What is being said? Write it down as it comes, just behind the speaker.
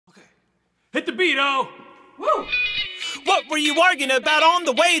Hit the beat, oh! Woo! What were you arguing about on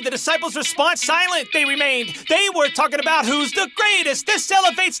the way? The disciples' response, silent they remained. They were talking about who's the greatest. This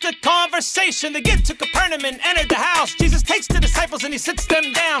elevates the conversation. They get to Capernaum and entered the house. Jesus takes the disciples and he sits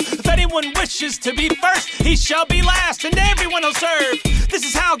them down. If anyone wishes to be first, he shall be last, and everyone will serve. This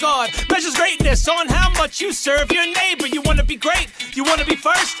is how God measures greatness, on how much you serve your neighbor. You want to be great? You want to be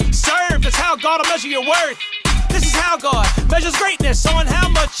first? Serve. That's how God will measure your worth. This is how God measures greatness, on how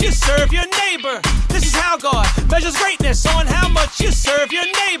much you serve your neighbor. This is how God measures greatness, on how much you serve your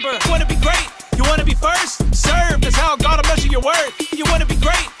neighbor. You want to be great? You want to be first? Serve. That's how God will measure your worth. You want to be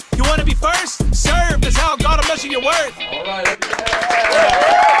great? You want to be first? Serve. That's how God will measure your worth. All right.